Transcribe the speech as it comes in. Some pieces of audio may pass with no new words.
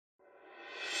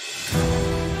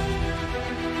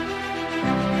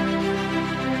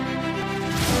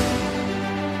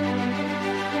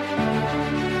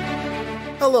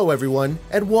Hello everyone,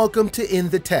 and welcome to In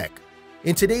the Tech.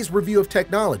 In today's review of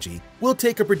technology, we'll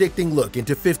take a predicting look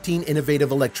into 15 innovative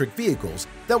electric vehicles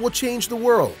that will change the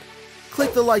world.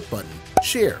 Click the like button,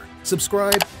 share,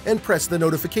 subscribe, and press the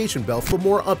notification bell for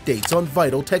more updates on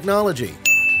vital technology.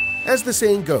 As the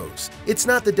saying goes, it's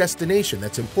not the destination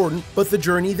that's important, but the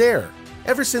journey there.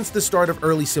 Ever since the start of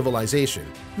early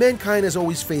civilization, mankind has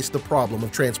always faced the problem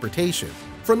of transportation.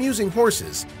 From using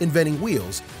horses, inventing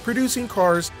wheels, producing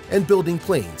cars, and building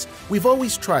planes, we've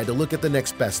always tried to look at the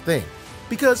next best thing.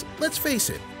 Because, let's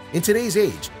face it, in today's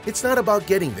age, it's not about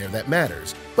getting there that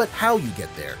matters, but how you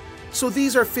get there. So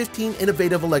these are 15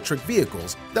 innovative electric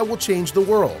vehicles that will change the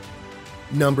world.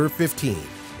 Number 15.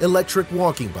 Electric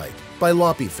Walking Bike by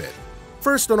LOPIFIT.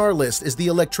 First on our list is the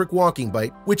electric walking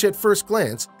bike, which at first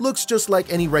glance looks just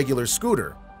like any regular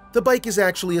scooter. The bike is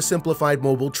actually a simplified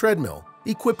mobile treadmill,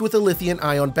 equipped with a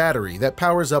lithium-ion battery that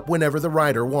powers up whenever the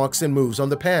rider walks and moves on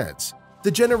the pads.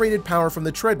 The generated power from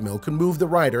the treadmill can move the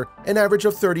rider an average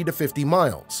of 30 to 50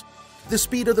 miles. The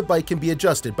speed of the bike can be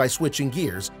adjusted by switching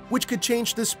gears, which could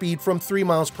change the speed from 3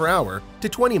 miles per hour to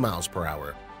 20 miles per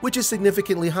hour, which is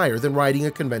significantly higher than riding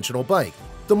a conventional bike.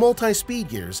 The multi-speed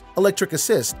gears, electric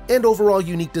assist, and overall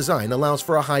unique design allows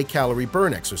for a high-calorie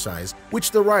burn exercise,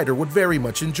 which the rider would very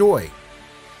much enjoy.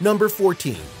 Number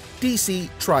 14. DC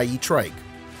E-TRIKE.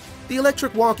 The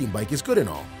electric walking bike is good and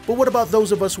all, but what about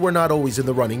those of us who are not always in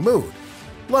the running mood?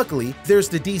 Luckily, there's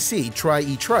the DC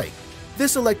E-TRIKE.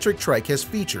 This electric trike has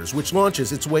features which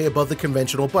launches its way above the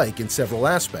conventional bike in several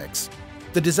aspects.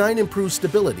 The design improves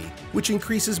stability, which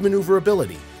increases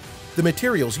maneuverability. The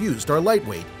materials used are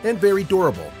lightweight and very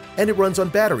durable, and it runs on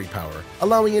battery power,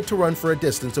 allowing it to run for a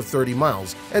distance of 30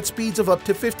 miles at speeds of up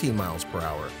to 15 miles per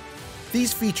hour.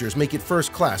 These features make it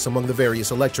first class among the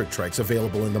various electric trikes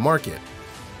available in the market.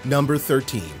 Number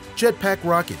 13. Jetpack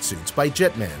rocket suits by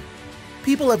JETMAN.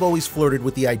 People have always flirted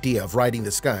with the idea of riding the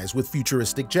skies with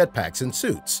futuristic jetpacks and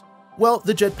suits. Well,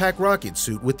 the Jetpack rocket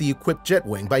suit with the equipped jet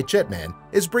wing by JETMAN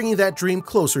is bringing that dream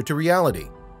closer to reality.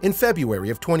 In February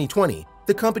of 2020,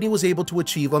 the company was able to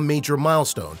achieve a major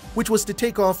milestone, which was to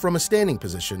take off from a standing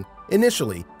position.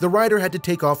 Initially, the rider had to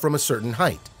take off from a certain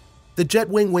height. The jet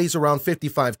wing weighs around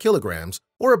 55 kilograms,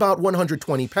 or about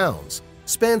 120 pounds,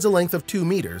 spans a length of 2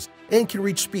 meters, and can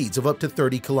reach speeds of up to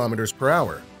 30 kilometers per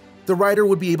hour. The rider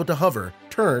would be able to hover,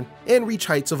 turn, and reach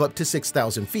heights of up to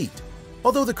 6,000 feet.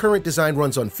 Although the current design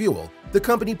runs on fuel, the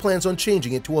company plans on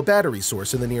changing it to a battery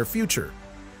source in the near future.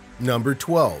 Number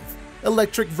 12.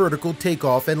 Electric Vertical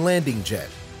Takeoff and Landing Jet.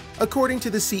 According to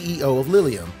the CEO of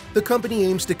Lilium, the company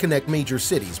aims to connect major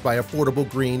cities by affordable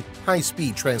green,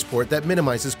 high-speed transport that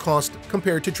minimizes cost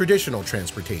compared to traditional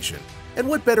transportation. And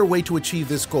what better way to achieve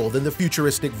this goal than the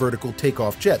futuristic vertical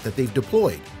takeoff jet that they've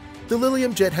deployed? The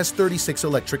Lilium jet has 36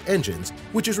 electric engines,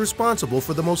 which is responsible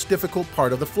for the most difficult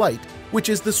part of the flight, which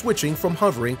is the switching from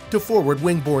hovering to forward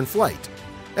wing-borne flight.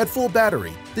 At full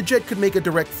battery, the jet could make a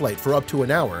direct flight for up to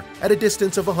an hour at a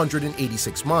distance of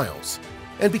 186 miles.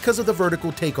 And because of the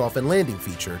vertical takeoff and landing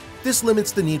feature, this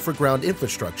limits the need for ground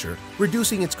infrastructure,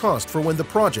 reducing its cost for when the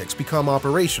projects become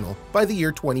operational by the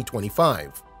year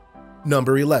 2025.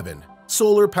 Number 11.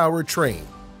 Solar-Powered Train.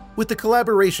 With the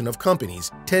collaboration of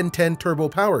companies 1010 Turbo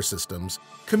Power Systems,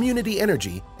 Community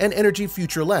Energy, and Energy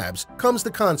Future Labs comes the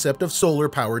concept of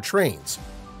solar-powered trains.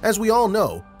 As we all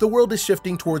know, the world is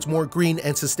shifting towards more green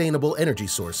and sustainable energy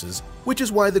sources, which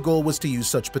is why the goal was to use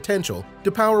such potential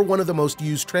to power one of the most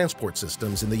used transport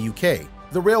systems in the UK,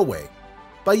 the railway.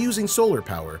 By using solar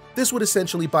power, this would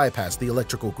essentially bypass the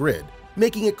electrical grid,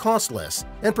 making it costless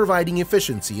and providing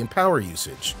efficiency in power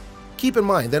usage. Keep in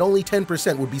mind that only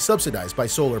 10% would be subsidized by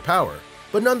solar power,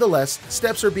 but nonetheless,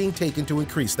 steps are being taken to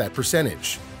increase that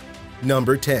percentage.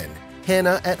 Number 10.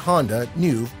 HANA at Honda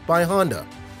NeuV by Honda.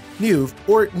 NeuV,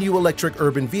 or New Electric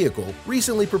Urban Vehicle,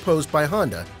 recently proposed by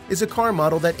Honda, is a car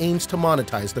model that aims to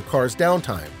monetize the car's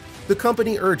downtime. The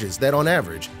company urges that on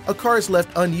average, a car is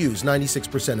left unused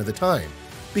 96% of the time.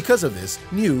 Because of this,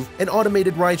 NeuV, an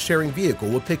automated ride-sharing vehicle,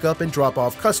 will pick up and drop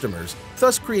off customers,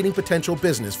 thus creating potential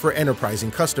business for enterprising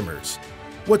customers.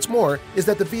 What's more is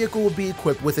that the vehicle will be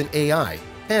equipped with an AI,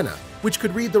 HANA, which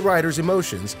could read the rider's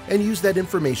emotions and use that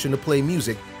information to play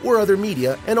music or other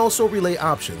media and also relay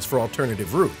options for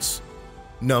alternative routes.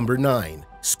 Number 9.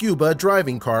 SQUBA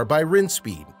Driving Car by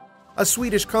RINSPEED. A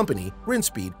Swedish company,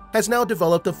 RINSPEED, has now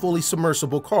developed a fully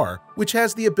submersible car which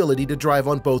has the ability to drive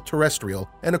on both terrestrial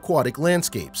and aquatic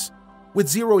landscapes. With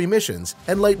zero emissions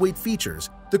and lightweight features,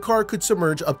 the car could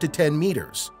submerge up to 10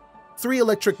 meters. 3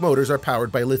 electric motors are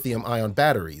powered by lithium-ion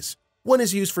batteries. One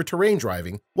is used for terrain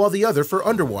driving, while the other for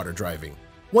underwater driving.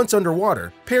 Once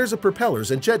underwater, pairs of propellers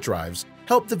and jet drives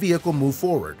help the vehicle move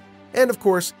forward. And of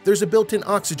course, there's a built-in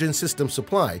oxygen system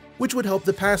supply, which would help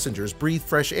the passengers breathe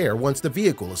fresh air once the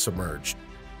vehicle is submerged.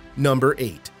 Number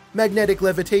 8. Magnetic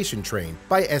Levitation Train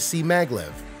by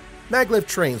SCMAGLEV. Maglev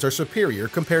trains are superior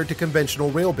compared to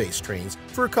conventional rail-based trains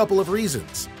for a couple of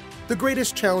reasons. The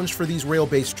greatest challenge for these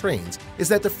rail-based trains is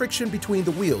that the friction between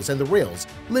the wheels and the rails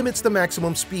limits the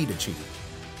maximum speed achieved.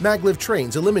 Maglev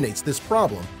trains eliminates this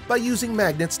problem by using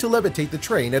magnets to levitate the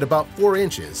train at about 4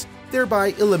 inches, thereby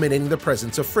eliminating the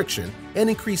presence of friction and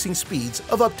increasing speeds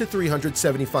of up to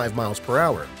 375 miles per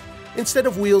hour. Instead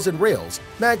of wheels and rails,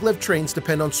 maglev trains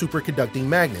depend on superconducting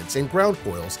magnets and ground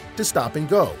coils to stop and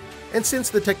go. And since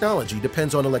the technology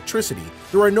depends on electricity,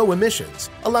 there are no emissions,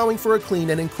 allowing for a clean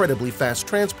and incredibly fast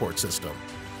transport system.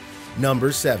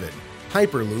 Number 7.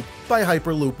 HYPERLOOP by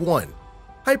HYPERLOOP 1.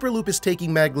 HYPERLOOP is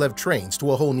taking maglev trains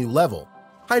to a whole new level.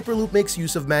 HYPERLOOP makes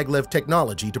use of maglev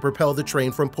technology to propel the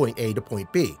train from point A to point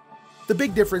B. The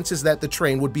big difference is that the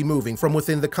train would be moving from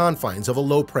within the confines of a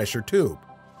low-pressure tube.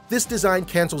 This design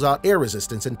cancels out air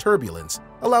resistance and turbulence,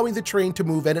 allowing the train to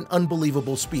move at an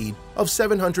unbelievable speed of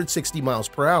 760 miles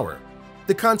per hour.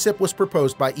 The concept was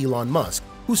proposed by Elon Musk,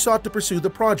 who sought to pursue the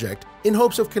project in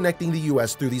hopes of connecting the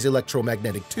US through these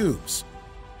electromagnetic tubes.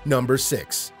 Number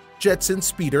 6. JETSON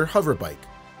Speeder Hoverbike.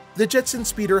 The JETSON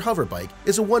Speeder Hoverbike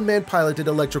is a one-man piloted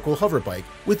electrical hoverbike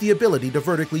with the ability to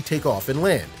vertically take off and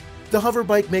land. The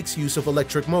hoverbike makes use of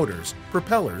electric motors,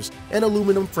 propellers, and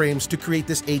aluminum frames to create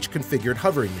this H-configured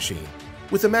hovering machine.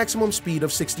 With a maximum speed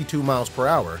of 62 miles per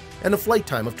hour and a flight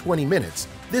time of 20 minutes,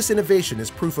 this innovation is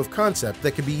proof of concept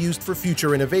that can be used for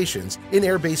future innovations in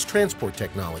air-based transport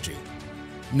technology.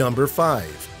 Number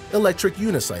 5. Electric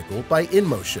Unicycle by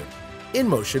INMOTION.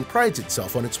 INMOTION prides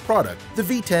itself on its product, the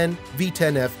V10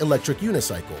 V10F electric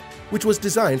unicycle, which was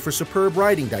designed for superb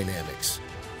riding dynamics.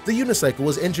 The unicycle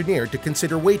was engineered to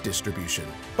consider weight distribution,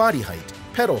 body height,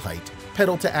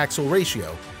 pedal-to-axle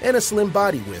ratio, and a slim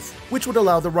body width, which would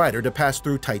allow the rider to pass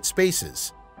through tight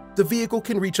spaces. The vehicle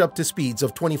can reach up to speeds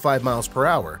of 25 miles per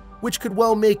hour, which could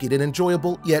well make it an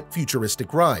enjoyable yet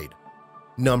futuristic ride.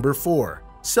 Number 4.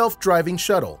 Self-driving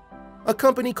shuttle. A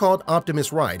company called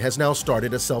Optimus Ride has now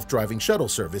started a self-driving shuttle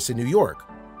service in New York.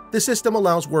 The system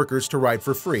allows workers to ride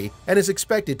for free and is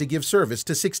expected to give service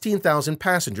to 16,000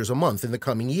 passengers a month in the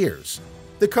coming years.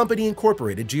 The company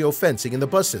incorporated geofencing in the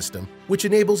bus system, which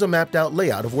enables a mapped-out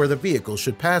layout of where the vehicles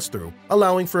should pass through,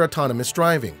 allowing for autonomous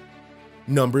driving.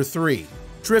 Number 3.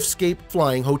 DRIFTSCAPE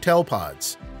Flying Hotel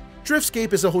Pods.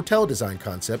 DRIFTSCAPE is a hotel design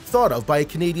concept thought of by a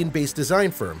Canadian-based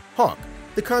design firm, Hawk.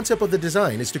 The concept of the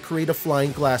design is to create a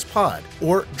flying glass pod,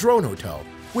 or drone hotel,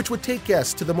 which would take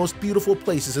guests to the most beautiful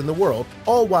places in the world,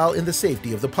 all while in the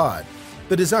safety of the pod.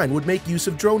 The design would make use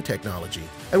of drone technology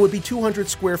and would be 200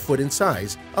 square foot in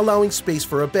size, allowing space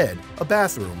for a bed, a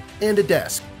bathroom, and a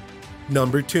desk.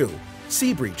 Number 2.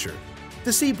 Sea Breacher.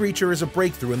 The Sea Breacher is a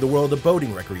breakthrough in the world of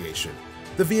boating recreation.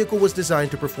 The vehicle was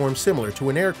designed to perform similar to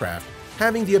an aircraft,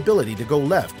 having the ability to go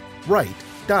left, right,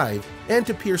 dive, and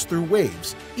to pierce through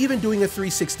waves, even doing a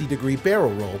 360-degree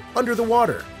barrel roll under the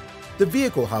water. The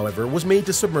vehicle, however, was made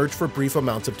to submerge for brief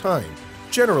amounts of time,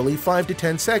 generally 5 to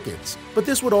 10 seconds, but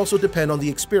this would also depend on the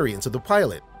experience of the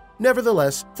pilot.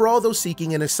 Nevertheless, for all those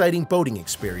seeking an exciting boating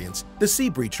experience, the Sea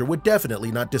Breacher would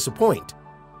definitely not disappoint.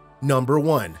 Number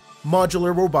 1.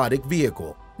 Modular Robotic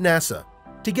Vehicle, NASA.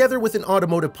 Together with an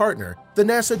automotive partner, the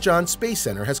NASA John's Space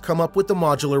Center has come up with the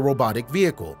Modular Robotic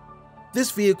Vehicle.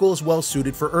 This vehicle is well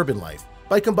suited for urban life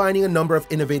by combining a number of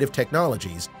innovative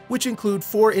technologies, which include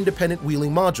 4 independent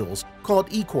wheeling modules called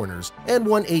E-corners and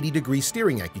 180-degree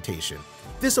steering actuation.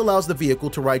 This allows the vehicle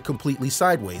to ride completely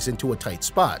sideways into a tight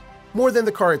spot. More than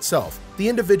the car itself, the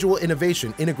individual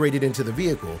innovation integrated into the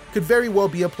vehicle could very well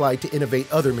be applied to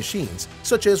innovate other machines,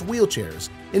 such as wheelchairs,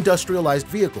 industrialized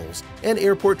vehicles, and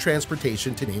airport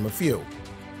transportation, to name a few.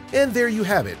 And there you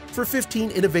have it for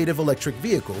 15 innovative electric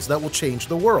vehicles that will change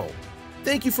the world.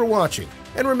 Thank you for watching,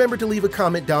 and remember to leave a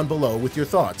comment down below with your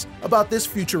thoughts about this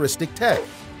futuristic tech.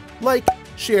 Like,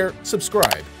 share,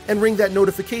 subscribe, and ring that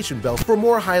notification bell for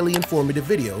more highly informative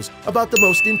videos about the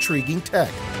most intriguing tech.